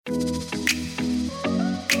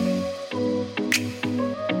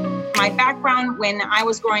my background, when I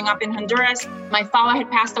was growing up in Honduras, my father had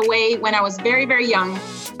passed away when I was very, very young,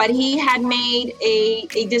 but he had made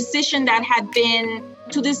a decision that had been,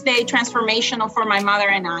 to this day, transformational for my mother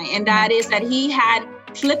and I. And that is that he had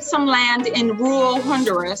flipped some land in rural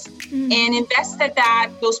Honduras and invested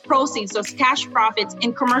those proceeds, those cash profits,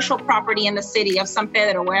 in commercial property in the city of San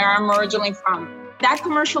Pedro, where I'm originally from. That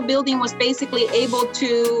commercial building was basically able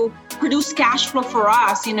to produce cash flow for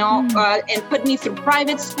us, and put me through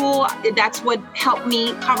private school. That's what helped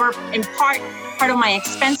me cover, in part of my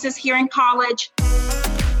expenses here in college.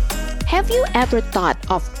 Have you ever thought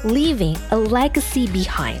of leaving a legacy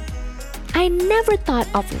behind? I never thought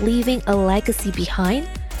of leaving a legacy behind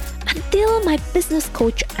until my business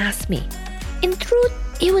coach asked me. In truth,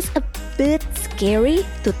 it was a bit scary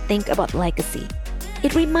to think about legacy.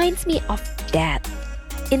 It reminds me of Dad.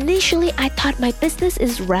 Initially, I thought my business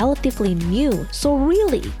is relatively new, so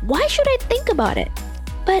really, why should I think about it?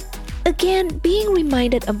 But again, being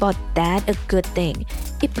reminded about that a good thing.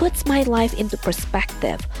 It puts my life into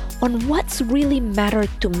perspective on what's really mattered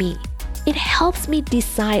to me. It helps me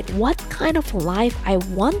decide what kind of life I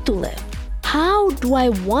want to live. How do I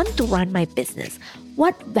want to run my business?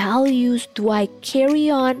 What values do I carry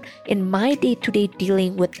on in my day-to-day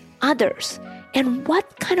dealing with others? And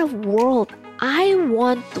what kind of world I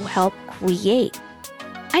want to help create.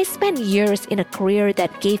 I spent years in a career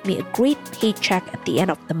that gave me a great paycheck at the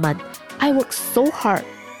end of the month. I worked so hard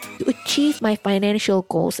to achieve my financial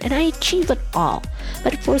goals, and I achieved it all.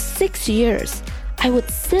 But for 6 years, I would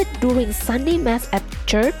sit during Sunday Mass at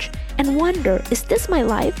church and wonder, is this my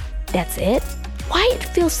life? That's it? Why it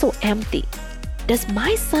feels so empty? Does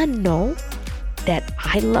my son know that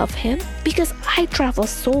I love him? Because I travel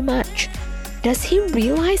so much. Does he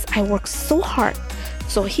realize I work so hard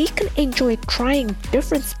so he can enjoy trying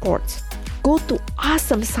different sports, go to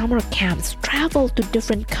awesome summer camps, travel to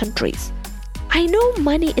different countries? I know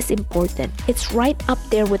money is important. It's right up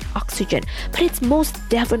there with oxygen, but it's most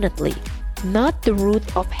definitely not the root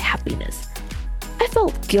of happiness. I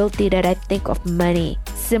felt guilty that I think of money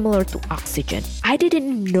similar to oxygen. I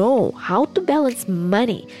didn't know how to balance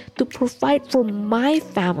money to provide for my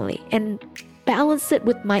family and balance it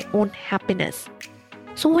with my own happiness.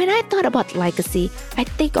 So when I thought about legacy, I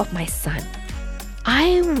think of my son.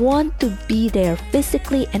 I want to be there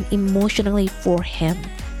physically and emotionally for him.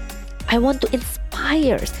 I want to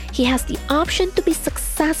inspire. He has the option to be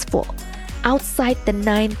successful outside the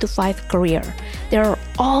 9-to-5 career. There are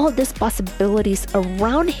all these possibilities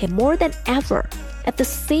around him more than ever. At the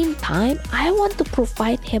same time, I want to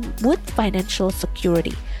provide him with financial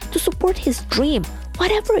security to support his dream,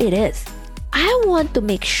 whatever it is. I want to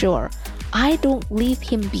make sure I don't leave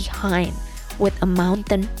him behind with a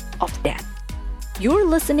mountain of debt. You're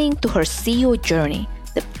listening to Her CEO Journey,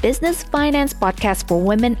 the business finance podcast for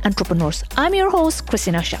women entrepreneurs. I'm your host,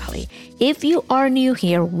 Christina Shahli. If you are new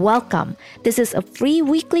here, welcome. This is a free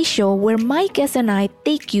weekly show where my guests and I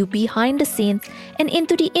take you behind the scenes and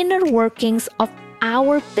into the inner workings of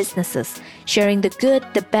our businesses, sharing the good,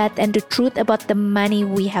 the bad, and the truth about the money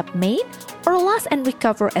we have made or lost and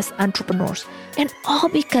recover as entrepreneurs. And all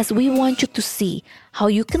because we want you to see how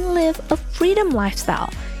you can live a freedom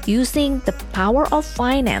lifestyle using the power of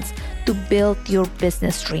finance to build your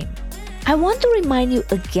business dream. I want to remind you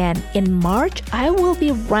again, in March, I will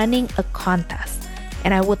be running a contest,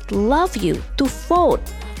 and I would love you to vote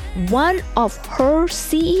one of Her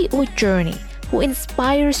CEO Journey who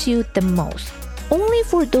inspires you the most. Only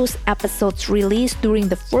for those episodes released during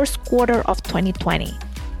the first quarter of 2020.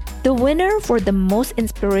 The winner for the most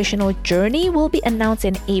inspirational journey will be announced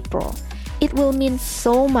in April. It will mean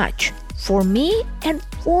so much for me and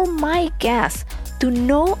for my guests to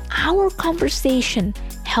know our conversation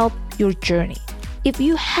helped your journey. If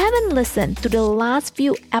you haven't listened to the last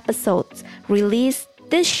few episodes released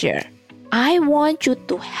this year, I want you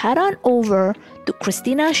to head on over to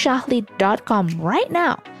ChristinaShahli.com right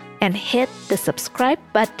now and hit the subscribe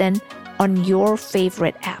button on your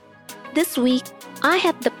favorite app. This week, I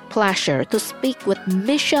had the pleasure to speak with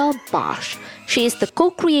Michelle Bosch. She is the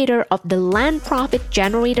co-creator of the Land Profit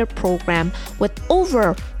Generator program with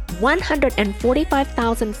over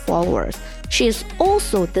 145,000 followers. She is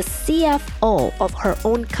also the CFO of her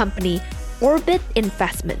own company, Orbit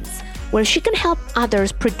Investments, where she can help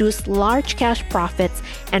others produce large cash profits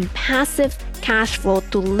and passive cash flow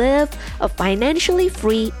to live a financially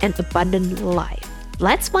free and abundant life.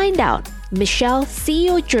 Let's find out Michelle's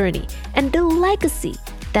CEO journey and the legacy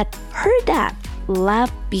that her dad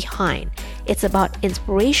left behind. It's about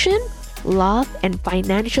inspiration, love, and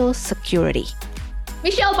financial security.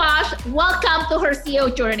 Michelle Bosch, welcome to Her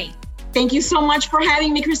CEO Journey. Thank you so much for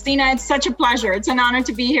having me, Christina. It's such a pleasure. It's an honor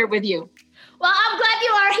to be here with you. Well, I'm glad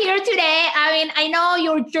you are here today. I mean, I know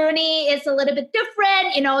your journey is a little bit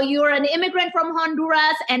different. You know, you're an immigrant from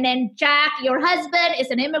Honduras, and then Jack, your husband,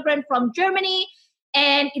 is an immigrant from Germany.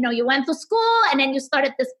 And, you know, you went to school and then you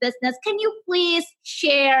started this business. Can you please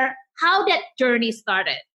share how that journey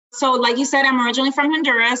started? So like you said, I'm originally from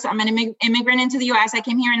Honduras. I'm an immigrant into the U.S. I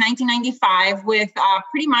came here in 1995 with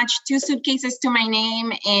pretty much 2 suitcases to my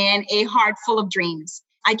name and a heart full of dreams.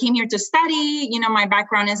 I came here to study. You know, my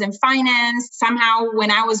background is in finance. Somehow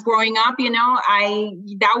when I was growing up, you know,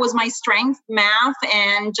 that was my strength, math,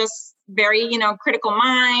 and just very, you know, critical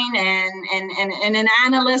mind and an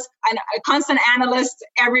analyst, a constant analyst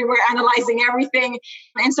everywhere, analyzing everything.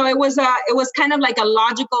 And so it was kind of like a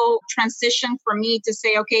logical transition for me to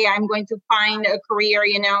say, okay, I'm going to find a career,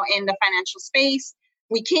 you know, in the financial space.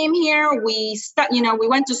 We came here, we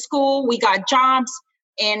went to school, we got jobs,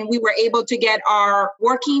 and we were able to get our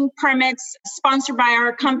working permits sponsored by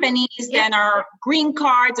our companies, then our green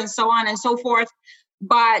cards and so on and so forth.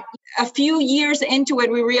 But a few years into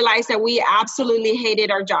it, we realized that we absolutely hated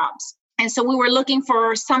our jobs. And so we were looking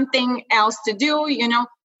for something else to do. You know,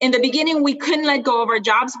 in the beginning, we couldn't let go of our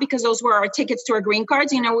jobs because those were our tickets to our green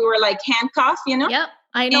cards. You know, we were like handcuffed, you know? Yep,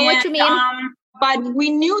 I know what you mean. But we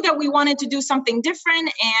knew that we wanted to do something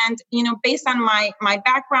different. And, you know, based on my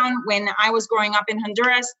background, when I was growing up in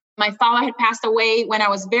Honduras, my father had passed away when I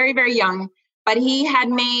was very, very young. But he had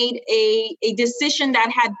made a decision that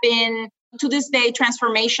had been, to this day,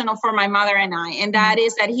 transformational for my mother and I. And that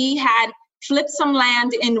is that he had flipped some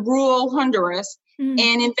land in rural Honduras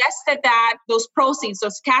and invested those proceeds,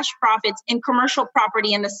 those cash profits, in commercial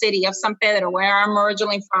property in the city of San Pedro, where I'm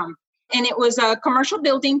originally from. And it was a commercial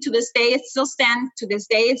building. To this day, it still stands. To this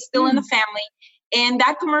day, it's still in the family. And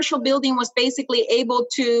that commercial building was basically able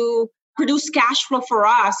to produce cash flow for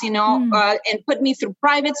us, you know, and put me through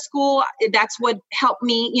private school. That's what helped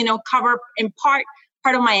me, you know, cover in part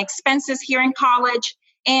of my expenses here in college.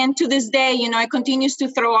 And to this day, you know, it continues to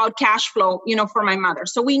throw out cash flow, you know, for my mother.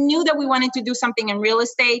 So we knew that we wanted to do something in real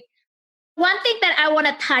estate. One thing that I want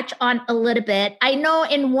to touch on a little bit, I know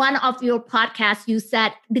in one of your podcasts, you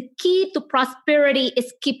said the key to prosperity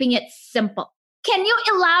is keeping it simple. Can you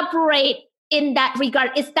elaborate in that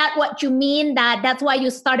regard? Is that what you mean? That's why you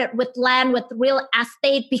started with land, with real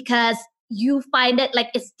estate, because you find it like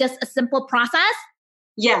it's just a simple process?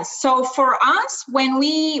 Yes. So for us, when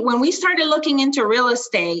we started looking into real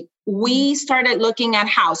estate, we started looking at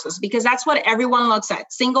houses because that's what everyone looks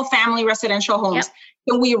at. Single family residential homes. Yep.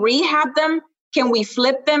 Can we rehab them? Can we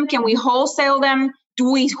flip them? Can we wholesale them?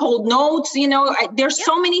 Do we hold notes? You know, there's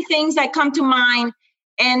so many things that come to mind.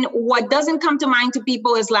 And what doesn't come to mind to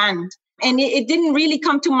people is land. And it didn't really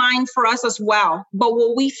come to mind for us as well. But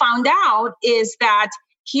what we found out is that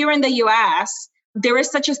here in the US, there is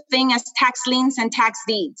such a thing as tax liens and tax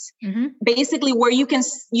deeds. Basically, where you can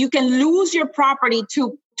lose your property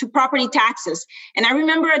to property taxes. And I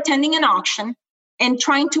remember attending an auction and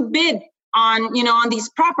trying to bid on these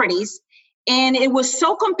properties. And it was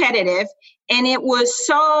so competitive, and it was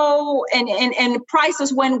so, and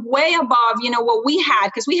prices went way above, you know, what we had,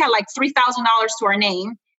 because we had like $3,000 to our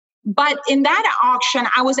name. But in that auction,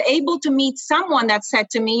 I was able to meet someone that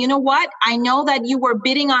said to me, you know what, I know that you were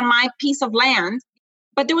bidding on my piece of land,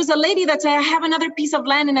 but there was a lady that said, I have another piece of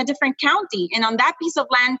land in a different county. And on that piece of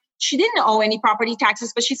land, she didn't owe any property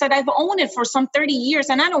taxes, but she said, I've owned it for some 30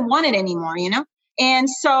 years and I don't want it anymore, you know? And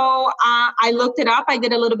so I looked it up. I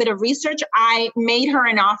did a little bit of research. I made her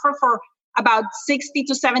an offer for about 60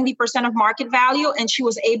 to 70% of market value, and she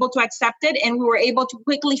was able to accept it. And we were able to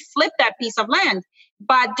quickly flip that piece of land.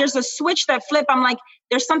 But there's a switch that flip. I'm like,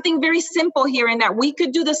 there's something very simple here in that we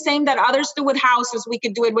could do the same that others do with houses. We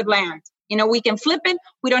could do it with land. You know, we can flip it.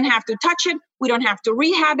 We don't have to touch it. We don't have to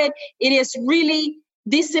rehab it. It is really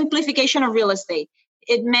this simplification of real estate.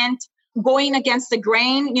 It meant going against the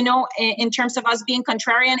grain, you know, in terms of us being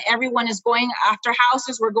contrarian. Everyone is going after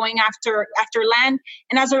houses. We're going after land.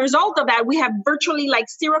 And as a result of that, we have virtually like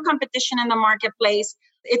zero competition in the marketplace.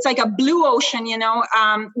 It's like a blue ocean, you know.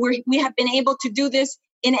 We have been able to do this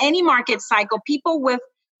in any market cycle. People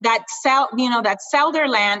that sell their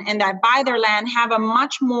land and that buy their land have a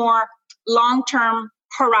much more long-term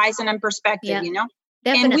horizon and perspective, you know.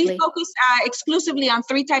 Definitely. And we focus exclusively on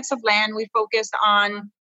 3 types of land. We focus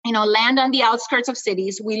on, you know, land on the outskirts of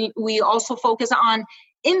cities. We also focus on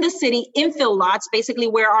in the city infill lots, basically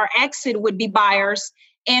where our exit would be buyers.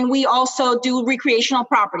 And we also do recreational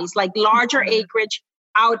properties like larger acreage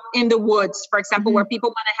out in the woods, for example, where people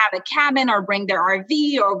want to have a cabin or bring their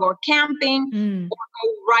RV or go camping or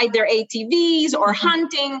go ride their ATVs or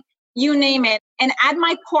hunting, you name it. And at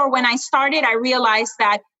my core, when I started, I realized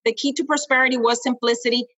that the key to prosperity was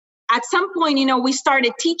simplicity. At some point, we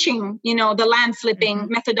started teaching, the land flipping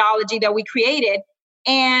methodology that we created.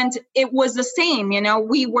 And it was the same,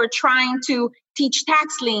 we were trying to teach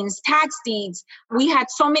tax liens, tax deeds. We had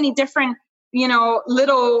so many different,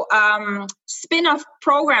 little spin-off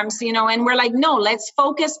programs, and we're like, no, let's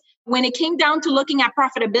focus. When it came down to looking at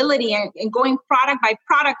profitability and going product by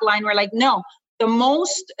product line, we're like, no, the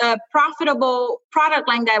most profitable product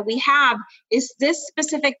line that we have is this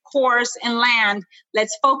specific course in land.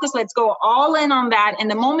 Let's focus, let's go all in on that. And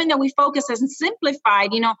the moment that we focus and simplified,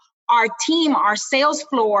 our team, our sales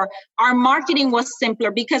floor, our marketing was simpler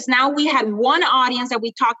because now we had one audience that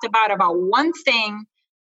we talked about one thing.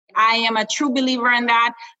 I am a true believer in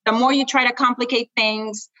that. The more you try to complicate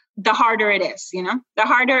things, the harder it is, the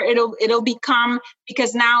harder it'll become,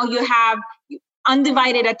 because now you have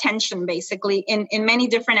undivided attention basically in many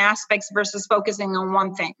different aspects versus focusing on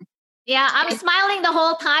one thing. Yeah, I'm smiling the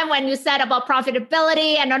whole time when you said about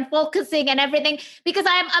profitability and on focusing and everything, because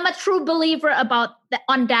I'm a true believer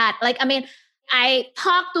on that. I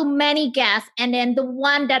talk to many guests, and then the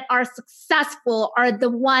one that are successful are the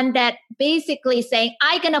one that basically saying,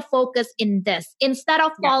 I'm going to focus in this instead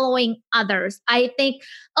of following others. I think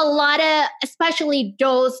a lot of, especially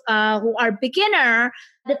those who are beginner,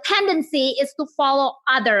 the tendency is to follow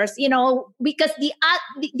others, because the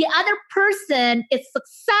other person is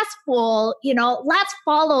successful, let's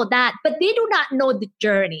follow that. But they do not know the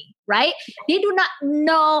journey, right? They do not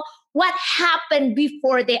know what happened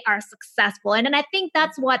before they are successful. And I think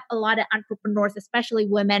that's what a lot of entrepreneurs, especially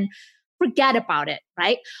women, forget about it,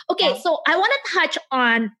 right? Okay, so I want to touch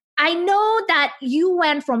on, I know that you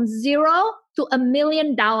went from $0 to $1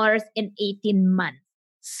 million in 18 months.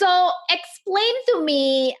 So explain to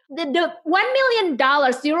me the $1 million,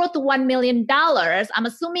 $0 to $1 million, I'm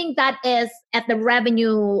assuming that is at the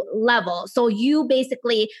revenue level. So you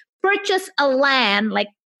basically purchase a land, like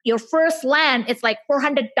your first land, it's like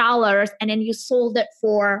 $400, and then you sold it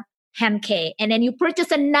for $10K. And then you purchase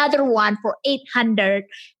another one for $800,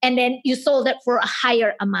 and then you sold it for a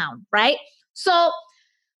higher amount, right? So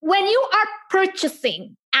when you are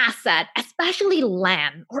purchasing asset, especially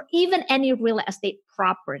land or even any real estate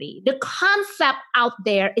property, the concept out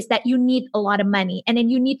there is that you need a lot of money, and then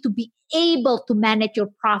you need to be able to manage your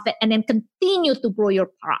profit and then continue to grow your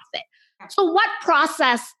profit. So what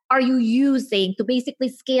process are you using to basically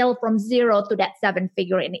scale from 0 to that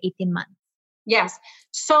 7-figure in 18 months? Yes.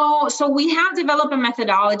 So we have developed a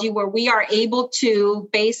methodology where we are able to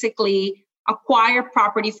basically acquire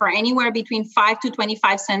property for anywhere between 5 to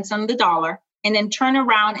 25 cents on the dollar, and then turn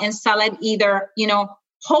around and sell it either,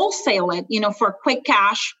 wholesale it, for quick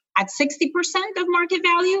cash at 60% of market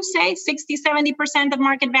value, say 60, 70% of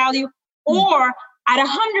market value, or at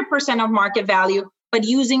 100% of market value, but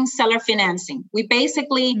using seller financing. We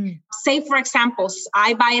basically say, for example,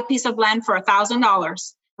 I buy a piece of land for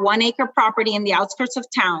 $1,000, 1 acre property in the outskirts of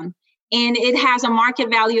town, and it has a market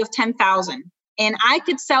value of $10,000. And I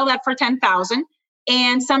could sell that for $10,000.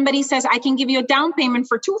 And somebody says, I can give you a down payment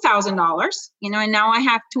for $2,000, and now I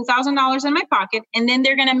have $2,000 in my pocket. And then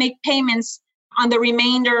they're going to make payments on the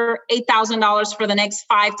remainder $8,000 for the next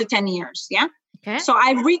 5 to 10 years. Yeah. Okay. So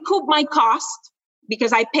I recoup my cost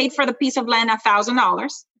because I paid for the piece of land $1,000.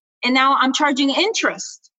 And now I'm charging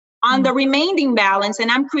interest on the remaining balance,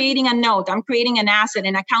 and I'm creating a note. I'm creating an asset,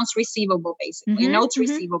 an accounts receivable, basically, notes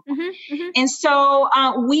receivable. And so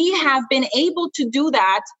we have been able to do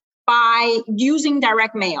that by using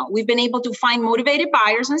direct mail. We've been able to find motivated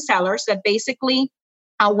buyers and sellers that basically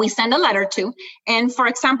we send a letter to. And for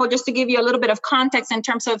example, just to give you a little bit of context in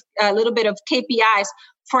terms of a little bit of KPIs,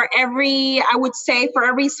 for every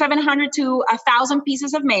 700 to 1,000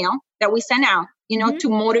 pieces of mail that we send out, to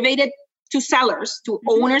motivated, to sellers, to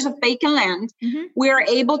owners of vacant land, we are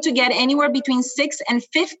able to get anywhere between 6 and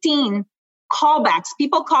 15 callbacks,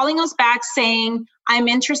 people calling us back saying, I'm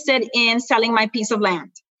interested in selling my piece of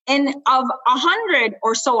land. And of 100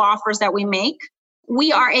 or so offers that we make,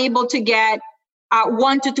 we are able to get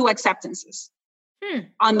 1 to 2 acceptances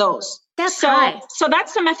on those. That's high. So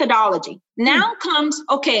that's the methodology. Now comes,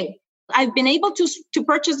 okay, I've been able to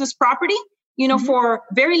purchase this property, for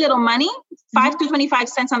very little money, 5 to 25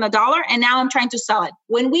 cents on the dollar, and now I'm trying to sell it.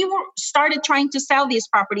 When we started trying to sell these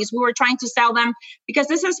properties, we were trying to sell them because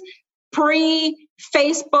this is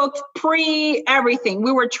pre-Facebook, pre-everything.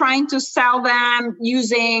 We were trying to sell them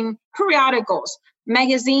using periodicals,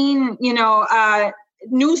 magazine,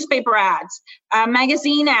 newspaper ads,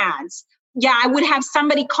 magazine ads. Yeah, I would have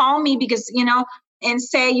somebody call me because, and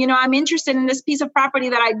say, I'm interested in this piece of property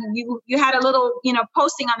that you had a little,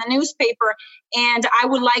 posting on the newspaper, and I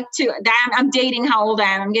would like to, I'm dating how old I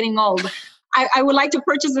am. I'm getting old. I would like to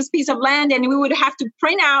purchase this piece of land, and we would have to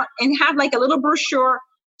print out and have like a little brochure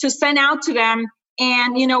to send out to them.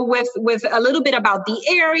 And, with a little bit about the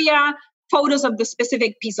area, photos of the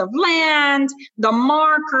specific piece of land, the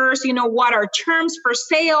markers, what our terms for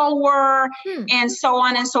sale were, and so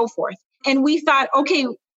on and so forth. And we thought, okay,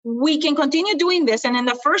 we can continue doing this. And in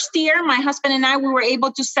the first year, my husband and I, we were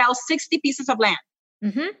able to sell 60 pieces of land.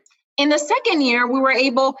 Mm-hmm. In the second year, we were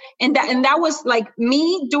able, and that was like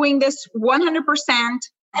me doing this 100%.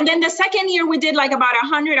 And then the second year, we did like about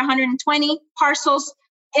 100, 120 parcels.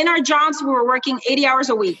 In our jobs, we were working 80 hours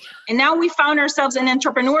a week. And now we found ourselves in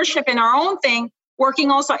entrepreneurship in our own thing, working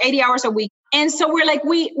also 80 hours a week. And so we're like,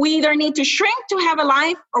 we either need to shrink to have a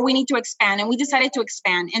life, or we need to expand. And we decided to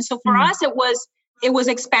expand. And so for us, it was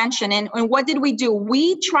expansion. And what did we do?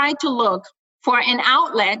 We tried to look for an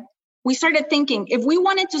outlet. We started thinking, if we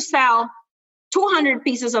wanted to sell 200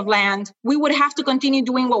 pieces of land, we would have to continue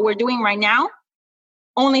doing what we're doing right now,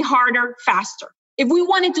 only harder, faster. If we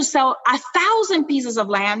wanted to sell 1,000 pieces of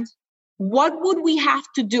land, what would we have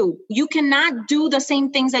to do? You cannot do the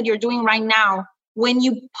same things that you're doing right now when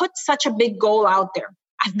you put such a big goal out there,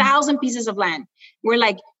 1,000 pieces of land. We're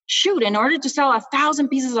like, shoot, in order to sell 1,000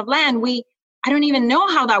 pieces of land, I don't even know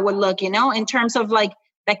how that would look, in terms of like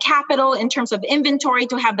the capital, in terms of inventory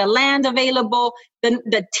to have the land available,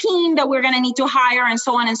 the team that we're going to need to hire, and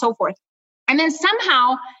so on and so forth. And then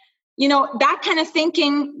somehow, that kind of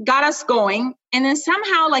thinking got us going. And then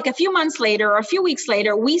somehow, like a few months later or a few weeks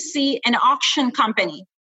later, we see an auction company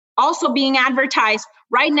also being advertised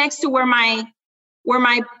right next to where my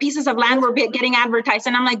pieces of land were getting advertised.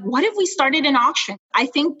 And I'm like, what if we started an auction? I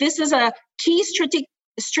think this is a key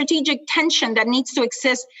strategic tension that needs to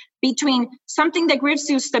exist between something that gives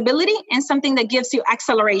you stability and something that gives you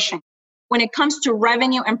acceleration when it comes to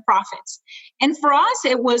revenue and profits. And for us,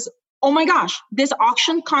 it was, oh my gosh, this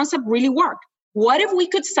auction concept really worked. What if we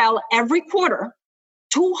could sell every quarter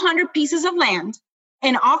 200 pieces of land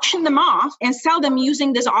and auction them off and sell them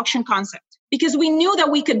using this auction concept? Because we knew that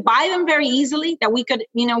we could buy them very easily, that we could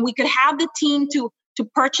have the team to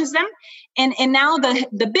purchase them. And now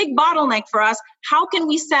the big bottleneck for us, how can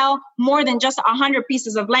we sell more than just 100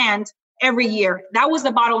 pieces of land every year? That was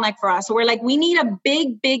the bottleneck for us. So we're like, we need a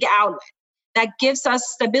big outlet that gives us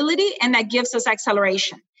stability and that gives us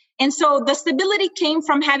acceleration. And so the stability came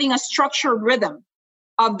from having a structured rhythm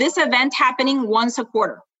of this event happening once a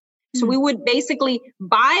quarter. So we would basically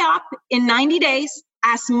buy up in 90 days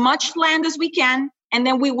as much land as we can, and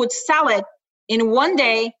then we would sell it in one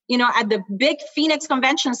day. At the big Phoenix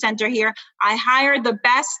Convention Center here, I hired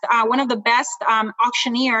one of the best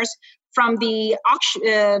auctioneers from the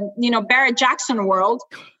Barrett Jackson world.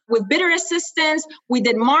 With bidder assistance, we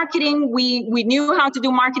did marketing. We knew how to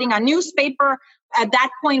do marketing on newspaper. At that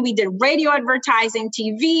point, we did radio advertising,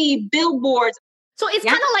 TV, billboards. So it's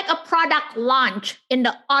kind of like a product launch in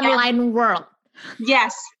the online world.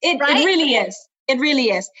 Yes, it really is. It really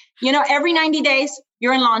is. Every 90 days,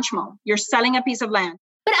 you're in launch mode. You're selling a piece of land.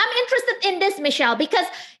 But I'm interested in this, Michelle, because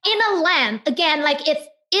in a land, again, like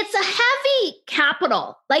it's a heavy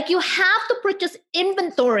capital. Like you have to purchase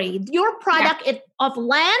inventory. Your product of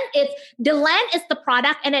land, the land is the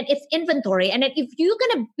product, and then it's inventory. And then if you're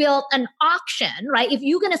going to build an auction, right? If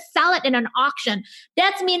you're going to sell it in an auction,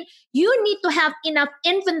 that means you need to have enough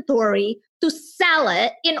inventory to sell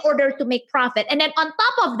it in order to make profit. And then on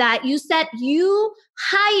top of that, you said you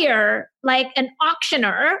hire like an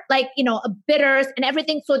auctioneer, like, bidders and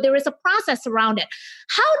everything. So there is a process around it.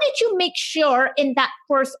 How did you make sure in that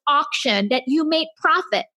first auction that you made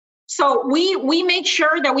profit? So we make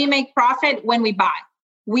sure that we make profit when we buy.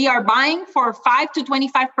 We are buying for 5 to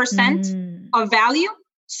 25% of value.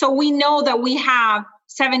 So we know that we have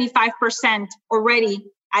 75% already,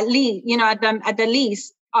 at least, at the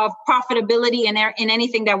least, of profitability in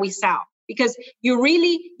anything that we sell. Because you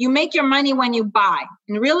make your money when you buy.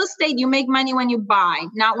 In real estate, you make money when you buy,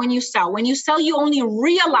 not when you sell. When you sell, you only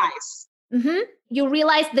realize. You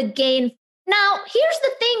realize the gain. Now, here's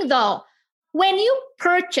the thing though. When you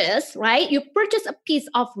purchase, right, you purchase a piece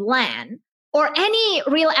of land or any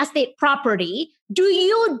real estate property, do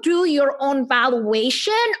you do your own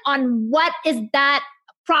valuation on what is that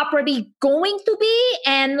property going to be?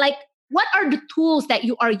 And like, what are the tools that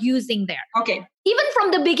you are using there? Okay. Even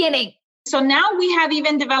from the beginning. So now we have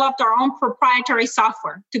even developed our own proprietary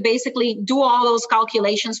software to basically do all those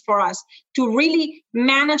calculations for us, to really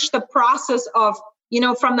manage the process of,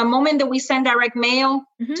 from the moment that we send direct mail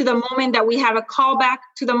to the moment that we have a callback,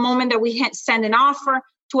 to the moment that we send an offer,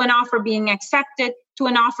 to an offer being accepted, to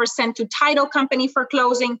an offer sent to title company for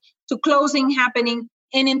closing, to closing happening.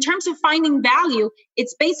 And in terms of finding value,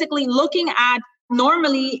 it's basically looking at,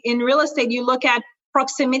 normally in real estate, you look at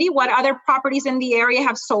proximity, what other properties in the area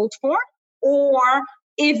have sold for, or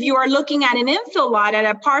if you are looking at an infill lot at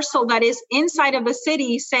a parcel that is inside of the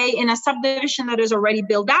city, say in a subdivision that is already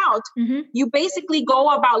built out, you basically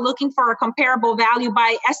go about looking for a comparable value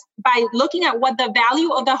by looking at what the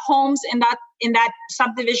value of the homes in that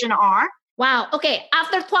subdivision are. Wow. Okay.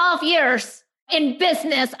 After 12 years in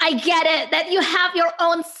business, I get it that you have your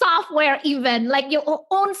own software, even like your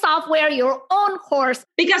own software, your own course.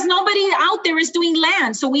 Because nobody out there is doing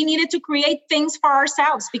land. So we needed to create things for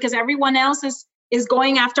ourselves because everyone else is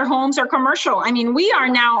going after homes or commercial. I mean, we are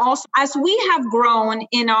now also, as we have grown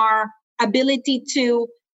in our ability to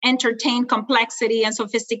entertain complexity and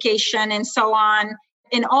sophistication and so on,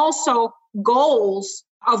 and also goals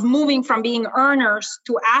of moving from being earners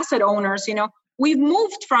to asset owners, we've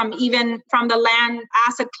moved from the land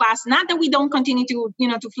asset class. Not that we don't continue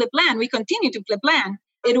to flip land. We continue to flip land.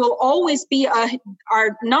 It will always be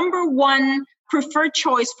our number one preferred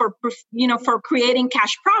choice for creating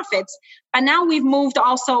cash profits. But now we've moved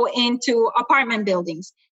also into apartment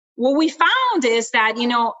buildings. What we found is that,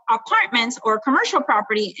 apartments or commercial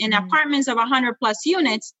property in apartments of 100 plus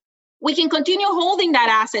units, we can continue holding that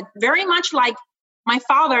asset very much like my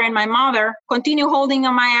father and my mother continue holding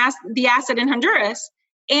on the asset in Honduras.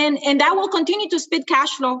 And that will continue to spit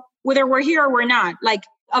cash flow, whether we're here or we're not. Like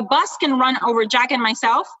a bus can run over Jack and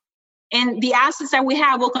myself, and the assets that we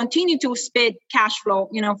have will continue to spit cash flow,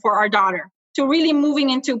 for our daughter, to really moving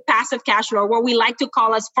into passive cash flow, what we like to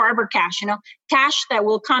call as forever cash, cash that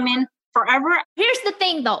will come in forever. Here's the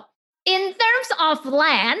thing though, in terms of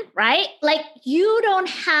land, right? Like you don't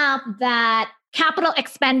have that capital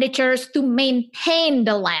expenditures to maintain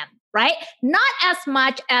the land, right? Not as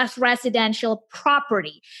much as residential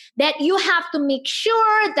property, that you have to make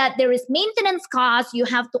sure that there is maintenance costs. You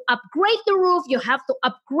have to upgrade the roof. You have to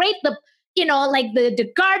upgrade the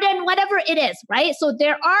garden, whatever it is, right? So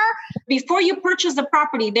before you purchase the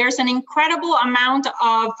property, there's an incredible amount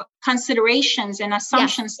of considerations and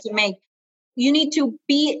assumptions to make. You need to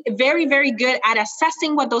be very, very good at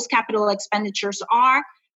assessing what those capital expenditures are,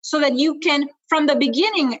 so that you can, from the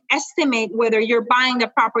beginning, estimate whether you're buying the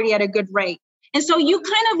property at a good rate. And so you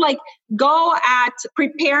kind of like go at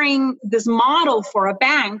preparing this model for a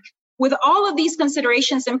bank with all of these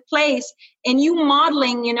considerations in place, and you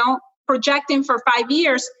modeling, projecting for 5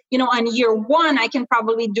 years, on year 1, I can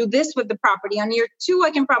probably do this with the property. On year 2,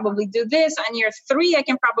 I can probably do this. On year 3, I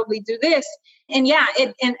can probably do this. And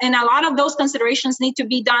and a lot of those considerations need to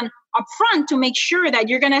be done upfront to make sure that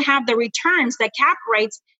you're going to have the returns, the cap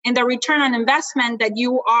rates, and the return on investment that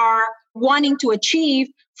you are wanting to achieve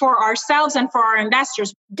for ourselves and for our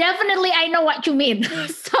investors. Definitely, I know what you mean.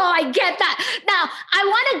 So I get that. Now, I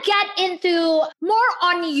want to get into more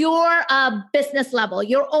on your business level,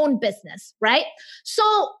 your own business, right?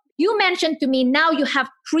 So you mentioned to me now you have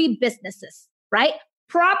 3 businesses, right?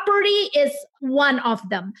 Property is one of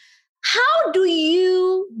them. How do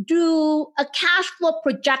you do a cash flow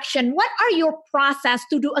projection? What are your process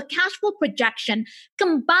to do a cash flow projection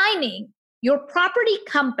combining your property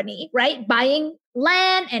company, right? Buying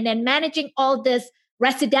land and then managing all this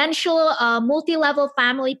residential, multi-level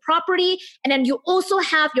family property. And then you also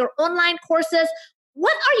have your online courses.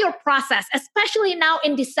 What are your process, especially now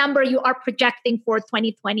in December, you are projecting for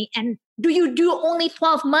 2020? And do you do only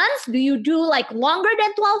 12 months? Do you do like longer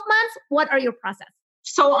than 12 months? What are your process?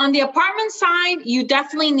 So on the apartment side, you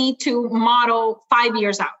definitely need to model 5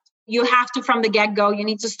 years out. You have to, from the get-go, you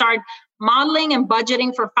need to start modeling and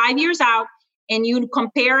budgeting for 5 years out. And you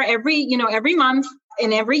compare every month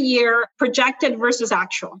and every year, projected versus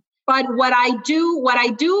actual. But what I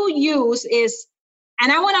do use is,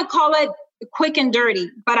 and I want to call it quick and dirty,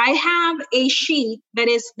 but I have a sheet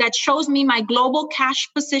that shows me my global cash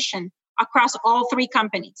position across all 3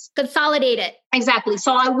 companies. Consolidated. Exactly.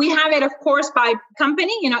 So we have it, of course, by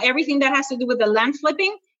company, everything that has to do with the land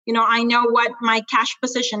flipping, I know what my cash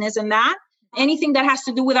position is in that. Anything that has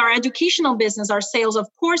to do with our educational business, our sales of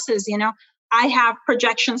courses, I have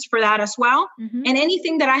projections for that as well. Mm-hmm. And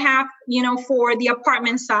anything that I have, for the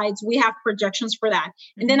apartment sides, we have projections for that.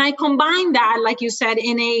 Mm-hmm. And then I combine that, like you said,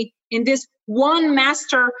 in this one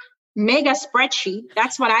master mega spreadsheet.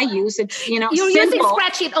 That's what I use. It's, You're simple. Using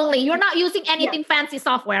spreadsheet only. You're not using anything fancy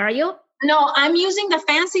software, are you? No, I'm using the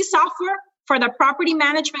fancy software for the property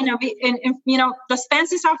management of it, and the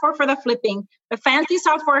fancy software for the flipping, the fancy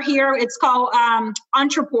software here, it's called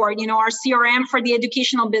Entreport, our CRM for the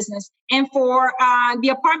educational business. And for the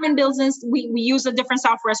apartment business, we use a different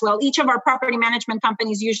software as well. Each of our property management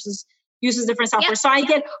companies uses different software. Yep. So I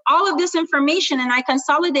get all of this information and I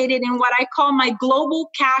consolidate it in what I call my global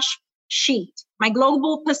cash sheet, my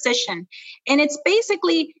global position. And it's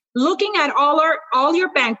basically looking at all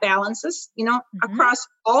your bank balances, across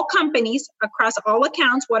all companies, across all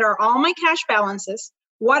accounts. What are all my cash balances?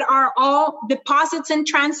 What are all deposits in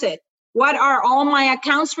transit? What are all my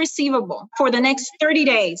accounts receivable for the next 30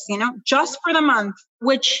 days, just for the month,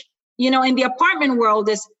 which, in the apartment world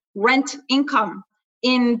is rent income.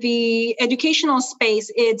 In the educational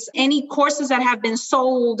space, it's any courses that have been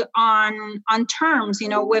sold on terms,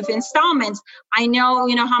 with installments. I know,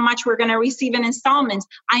 how much we're going to receive in installments.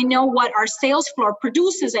 I know what our sales floor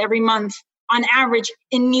produces every month on average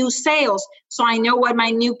in new sales. So I know what my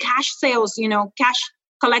new cash sales, cash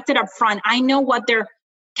collected up front. I know what their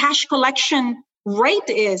cash collection rate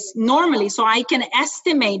is normally. So I can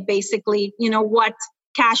estimate basically, what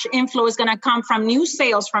cash inflow is going to come from new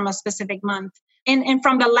sales from a specific month. And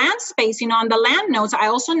from the land space, on the land notes, I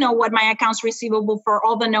also know what my accounts receivable for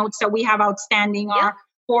all the notes that we have outstanding are.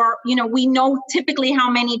 Or, we know typically how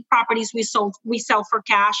many properties we sell for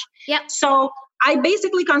cash. Yep. So I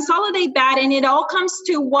basically consolidate that, and it all comes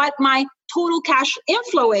to what my total cash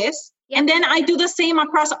inflow is. Yep. And then I do the same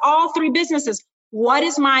across all three businesses. What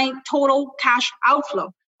is my total cash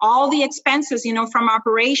outflow? All the expenses, from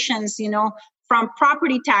operations, from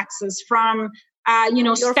property taxes, from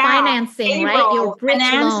your staff, financing, payroll, right? Your bridge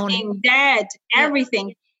financing, loan, debt,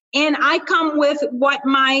 everything. And I come with what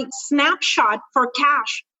my snapshot for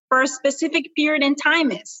cash for a specific period in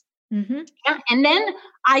time is. Mm-hmm. And then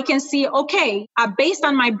I can see, okay, based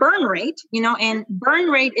on my burn rate, and burn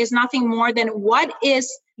rate is nothing more than what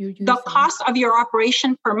is the cost of your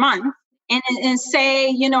operation per month. And say,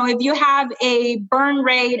 if you have a burn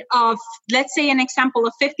rate of, let's say an example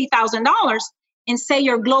of $50,000, and say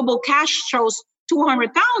your global cash shows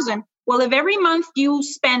 200,000. Well, if every month you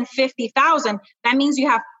spend 50,000, that means you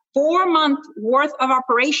have 4 months worth of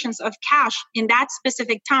operations of cash in that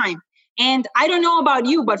specific time. And I don't know about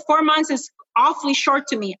you, but 4 months is awfully short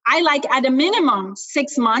to me. I like at a minimum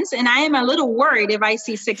 6 months, and I am a little worried if I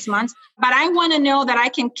see 6 months, but I want to know that I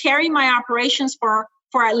can carry my operations for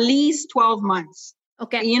at least 12 months.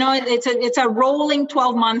 Okay. It's a rolling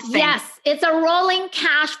 12-month thing. Yes, it's a rolling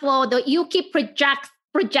cash flow that you keep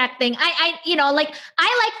projecting. I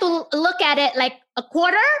like to look at it like a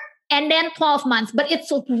quarter and then 12 months, but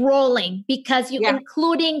it's rolling because you're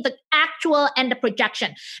including the actual and the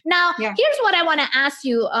projection. Now, here's what I want to ask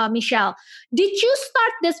you, Michelle. Did you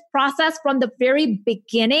start this process from the very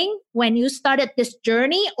beginning when you started this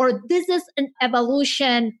journey, or this is an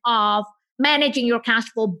evolution of managing your cash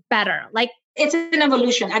flow better? It's an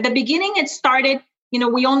evolution. At the beginning, it started,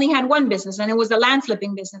 we only had one business, and it was the land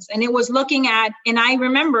flipping business. And it was looking at, and I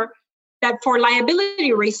remember that for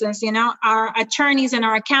liability reasons, our attorneys and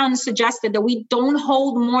our accountants suggested that we don't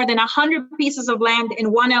hold more than 100 pieces of land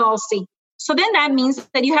in one LLC. So then that means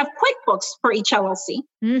that you have QuickBooks for each LLC,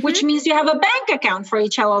 which means you have a bank account for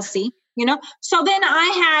each LLC, So then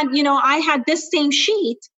I had this same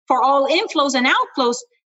sheet for all inflows and outflows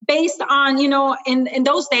based on, in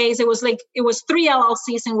those days, it was 3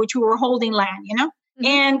 LLCs in which we were holding land,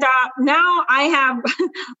 And now I have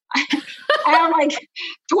like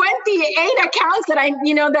 28 accounts that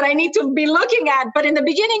I need to be looking at. But in the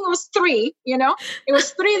beginning, it was 3. It was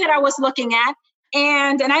 3 that I was looking at,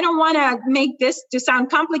 and I don't want to make this to sound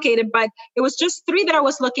complicated, but it was just 3 that I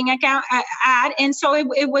was looking at, and so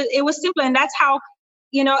it was simple, and that's how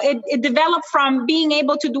it developed from being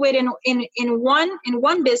able to do it in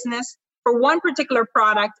one business for one particular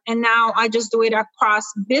product, and now I just do it across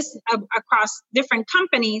different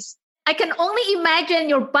companies. I can only imagine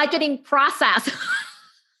your budgeting process.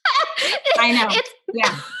 I know.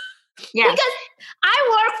 Yeah. Because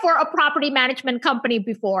I worked for a property management company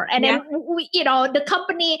before, and then we, the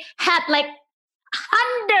company had like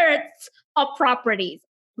hundreds of properties.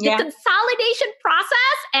 The consolidation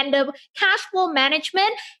process and the cash flow management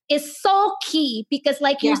is so key because,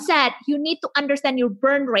 like you said, you need to understand your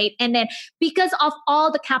burn rate. And then because of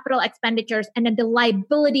all the capital expenditures and then the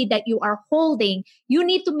liability that you are holding, you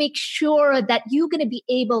need to make sure that you're going to be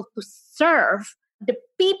able to serve the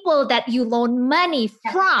people that you loan money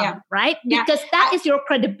from, right? Because that is your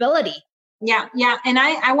credibility. Yeah. And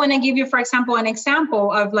I want to give you, for example, an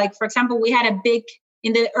example of for example, we had a big,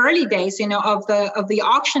 in the early days, of the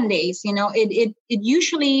auction days, it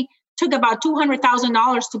usually took about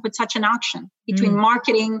 $200,000 to put such an auction between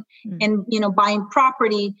marketing and, buying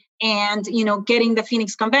property and, getting the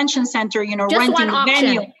Phoenix Convention Center, just renting the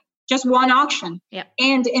venue. Just one auction. Yeah.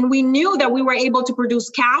 And we knew that we were able to produce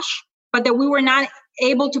cash, but that we were not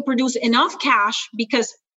able to produce enough cash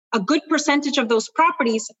because a good percentage of those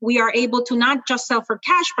properties, we are able to not just sell for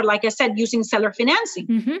cash, but like I said, using seller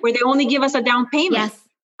financing, where they only give us a down payment. Yes.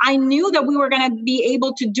 I knew that we were going to be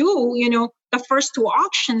able to do, the first two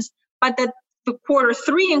auctions, but that the quarter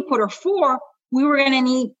 3 and quarter 4, we were going to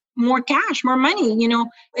need more cash, more money.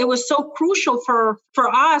 It was so crucial for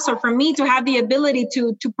us or for me to have the ability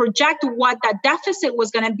to project what that deficit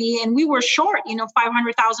was going to be. And we were short,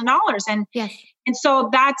 $500,000. And so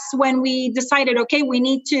that's when we decided, okay, we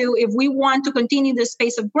need to, if we want to continue this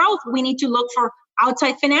space of growth, we need to look for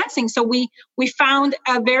outside financing. So we found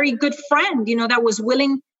a very good friend, that was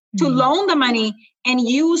willing to loan the money and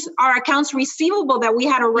use our accounts receivable that we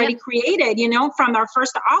had already created, from our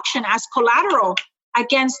first auction as collateral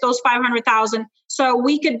against those 500,000. So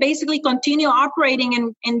we could basically continue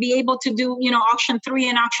operating and be able to do, auction 3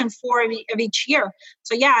 and auction 4 of each year.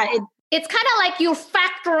 So it's kind of like you're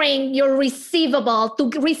factoring your receivable to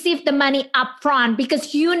receive the money upfront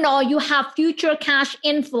because you have future cash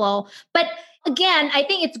inflow. But again, I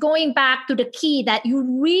think it's going back to the key that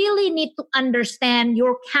you really need to understand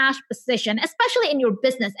your cash position, especially in your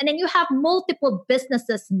business. And then you have multiple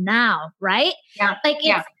businesses now, right? Yeah.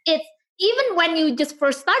 It's even when you just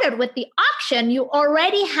first started with the auction, you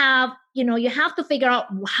already have, you have to figure out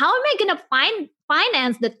how am I going to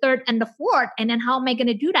finance the third and the fourth, and then how am I going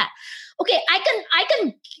to do that? Okay, I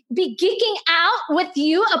can be geeking out with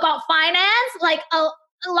you about finance like a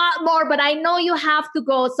lot more, but I know you have to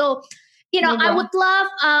go. So, I would love,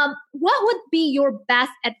 what would be your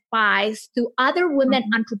best advice to other women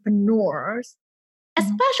entrepreneurs,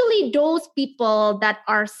 especially those people that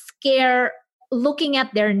are scared looking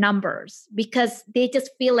at their numbers because they just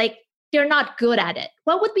feel like they're not good at it?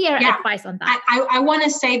 What would be your advice on that? I want to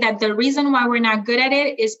say that the reason why we're not good at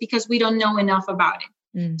it is because we don't know enough about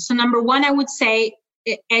it. So number one, I would say,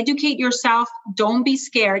 educate yourself. Don't be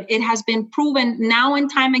scared. It has been proven now and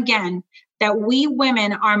time again that we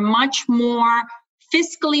women are much more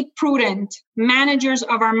fiscally prudent managers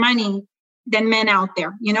of our money than men out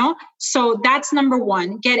there, So that's number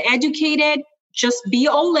one. Get educated. Just be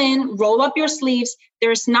all in, roll up your sleeves.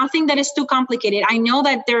 There's nothing that is too complicated. I know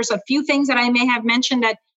that there's a few things that I may have mentioned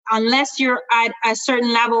that unless you're at a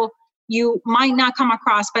certain level, you might not come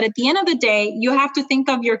across. But at the end of the day, you have to think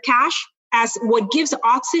of your cash as what gives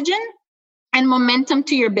oxygen and momentum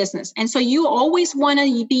to your business. And so you always want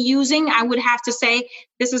to be using, I would have to say,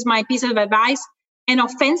 this is my piece of advice, an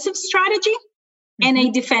offensive strategy and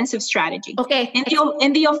a defensive strategy. Okay.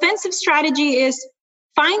 And the offensive strategy is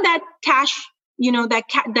find that cash,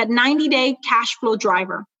 that 90-day cash flow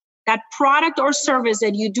driver, that product or service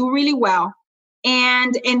that you do really well,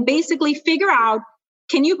 and basically figure out,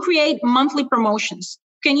 can you create monthly promotions?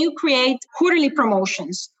 Can you create quarterly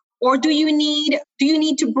promotions? Or do you need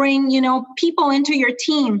to bring, people into your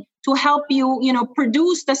team to help you,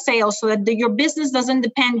 produce the sales so that your business doesn't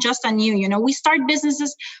depend just on you? We start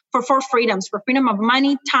businesses for 4 freedoms, for freedom of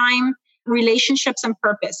money, time, relationships, and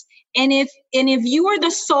purpose. And if you are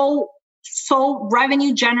the sole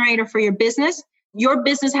revenue generator for your business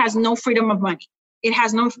has no freedom of money. It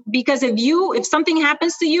has no, because if something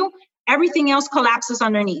happens to you, everything else collapses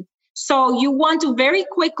underneath. So you want to very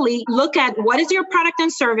quickly look at what is your product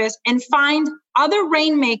and service and find other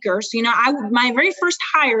rainmakers. My very first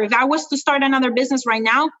hire, if I was to start another business right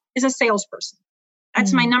now, is a salesperson.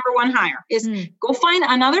 That's my number one hire, is go find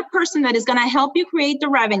another person that is going to help you create the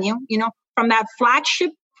revenue, from that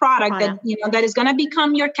flagship product that is going to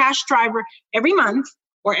become your cash driver every month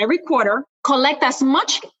or every quarter. Collect as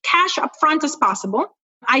much cash upfront as possible.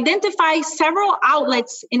 Identify several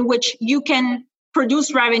outlets in which you can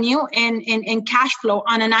produce revenue and cash flow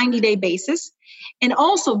on a 90-day basis. And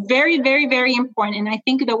also very, very, very important, and I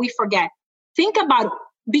think that we forget, think about,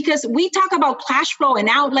 because we talk about cash flow and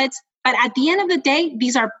outlets, but at the end of the day,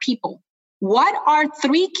 these are people. What are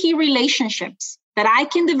 3 key relationships that I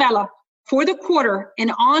can develop for the quarter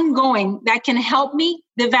and ongoing that can help me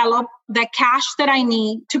develop the cash that I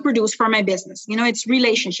need to produce for my business? It's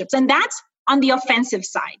relationships. And that's on the offensive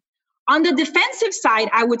side. On the defensive side,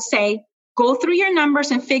 I would say, go through your numbers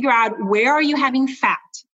and figure out where are you having fat.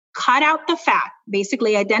 Cut out the fat.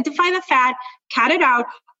 Basically, identify the fat, cut it out.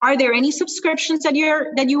 Are there any subscriptions that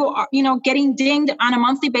you are getting dinged on a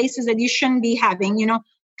monthly basis that you shouldn't be having?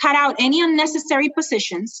 Cut out any unnecessary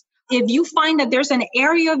positions. If you find that there's an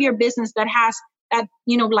area of your business that has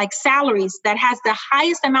like salaries, that has the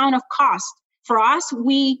highest amount of cost, for us,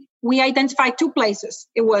 we we identified two places.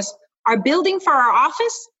 It was our building for our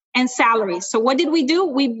office and salaries. So what did we do?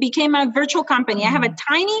 We became a virtual company. I have a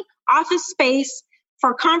tiny office space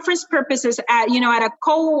for conference purposes at a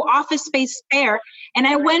co-office space fair. And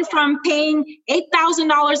I went from paying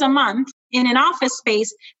 $8,000 a month in an office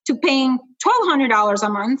space to paying $1,200 a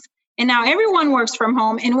month. And now everyone works from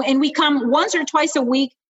home, and we come once or twice a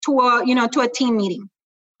week to a team meeting.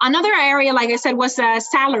 Another area, like I said, was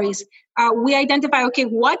salaries. We identify, okay,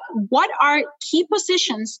 what are key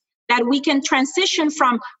positions that we can transition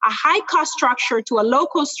from a high cost structure to a low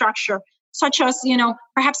cost structure, such as,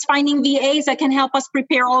 perhaps finding VAs that can help us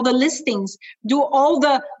prepare all the listings, do all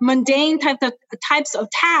the mundane types of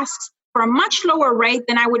tasks for a much lower rate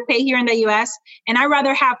than I would pay here in the US. And I'd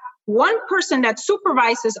rather have one person that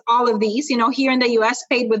supervises all of these, here in the US,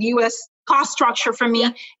 paid with US cost structure for me,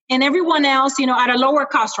 and everyone else, at a lower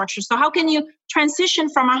cost structure. So how can you transition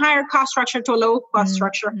from a higher cost structure to a low cost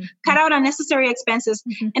structure, cut out unnecessary expenses,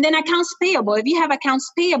 and then accounts payable. If you have accounts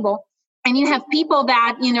payable and you have people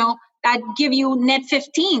that, that give you net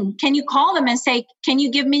 15, can you call them and say, can you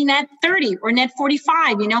give me net 30 or net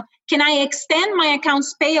 45? Can I extend my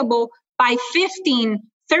accounts payable by 15,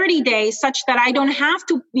 30 days such that I don't have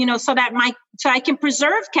to, so I can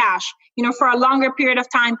preserve cash, for a longer period of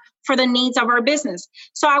time for the needs of our business.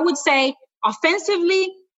 So I would say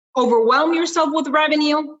offensively, overwhelm yourself with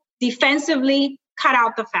revenue, defensively, cut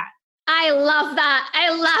out the fat. I love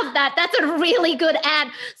that. That's a really good ad.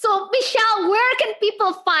 So Michelle, where can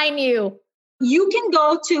people find you? You can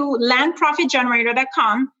go to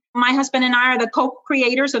landprofitgenerator.com. My husband and I are the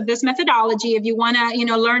co-creators of this methodology. If you want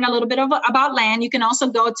to, learn a little bit about land, you can also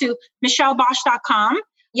go to michellebosch.com.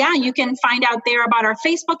 Yeah, you can find out there about our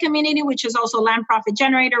Facebook community, which is also Land Profit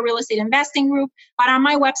Generator Real Estate Investing Group. But on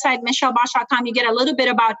my website, michellebosch.com, you get a little bit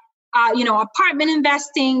about, apartment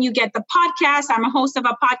investing. You get the podcast. I'm a host of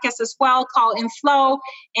a podcast as well called Inflow.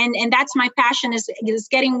 And that's my passion is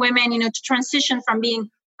getting women, to transition from being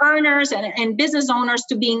earners and business owners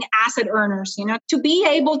to being asset earners, to be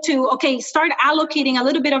able to, start allocating a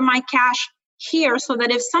little bit of my cash here so that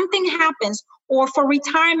if something happens or for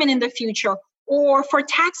retirement in the future or for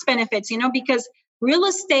tax benefits, because real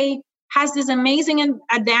estate has this amazing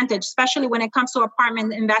advantage, especially when it comes to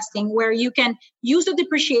apartment investing, where you can use the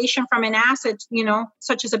depreciation from an asset,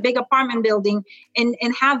 such as a big apartment building, and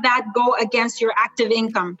have that go against your active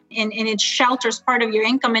income. And it shelters part of your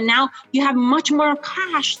income. And now you have much more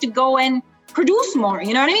cash to go and produce more.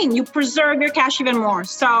 You know what I mean? You preserve your cash even more.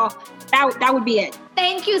 So that would be it.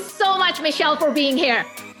 Thank you so much, Michelle, for being here.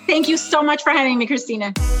 Thank you so much for having me,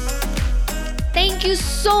 Christina. Thank you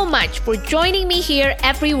so much for joining me here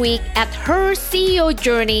every week at Her CEO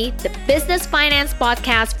Journey, the business finance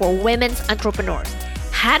podcast for women's entrepreneurs.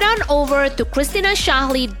 Head on over to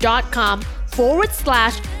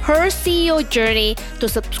christinashahli.com/Her CEO Journey to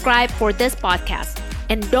subscribe for this podcast.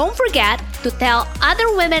 And don't forget to tell other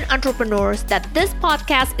women entrepreneurs that this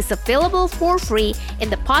podcast is available for free in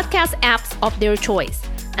the podcast apps of their choice.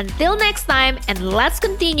 Until next time, and let's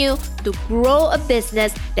continue to grow a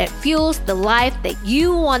business that fuels the life that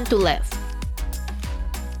you want to live.